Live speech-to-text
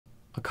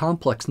A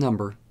complex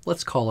number,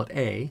 let's call it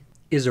a,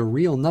 is a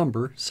real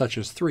number, such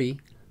as 3,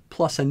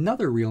 plus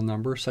another real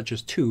number, such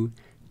as 2,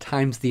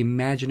 times the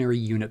imaginary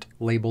unit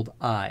labeled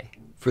I.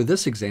 For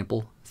this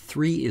example,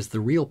 3 is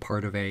the real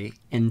part of a,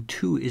 and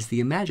 2 is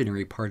the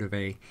imaginary part of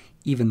a,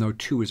 even though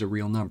 2 is a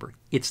real number.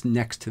 It's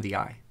next to the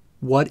I.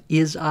 What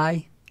is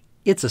I?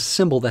 It's a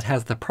symbol that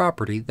has the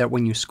property that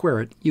when you square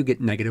it, you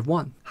get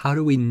 -1. How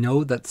do we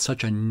know that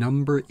such a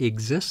number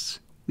exists?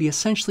 We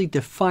essentially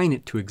define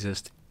it to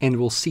exist, and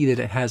we'll see that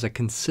it has a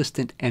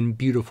consistent and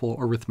beautiful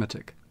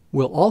arithmetic.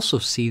 We'll also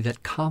see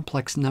that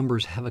complex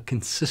numbers have a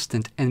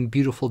consistent and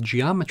beautiful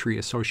geometry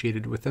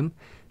associated with them,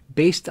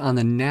 based on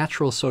the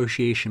natural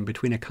association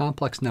between a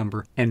complex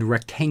number and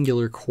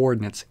rectangular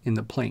coordinates in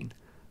the plane.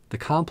 The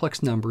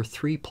complex number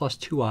 3 plus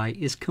 2i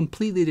is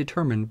completely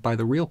determined by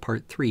the real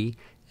part 3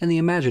 and the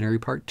imaginary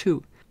part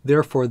 2.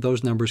 Therefore,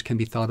 those numbers can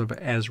be thought of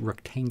as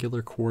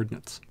rectangular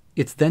coordinates.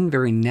 It's then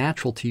very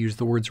natural to use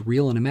the words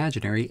real and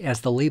imaginary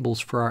as the labels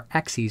for our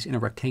axes in a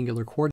rectangular coordinate.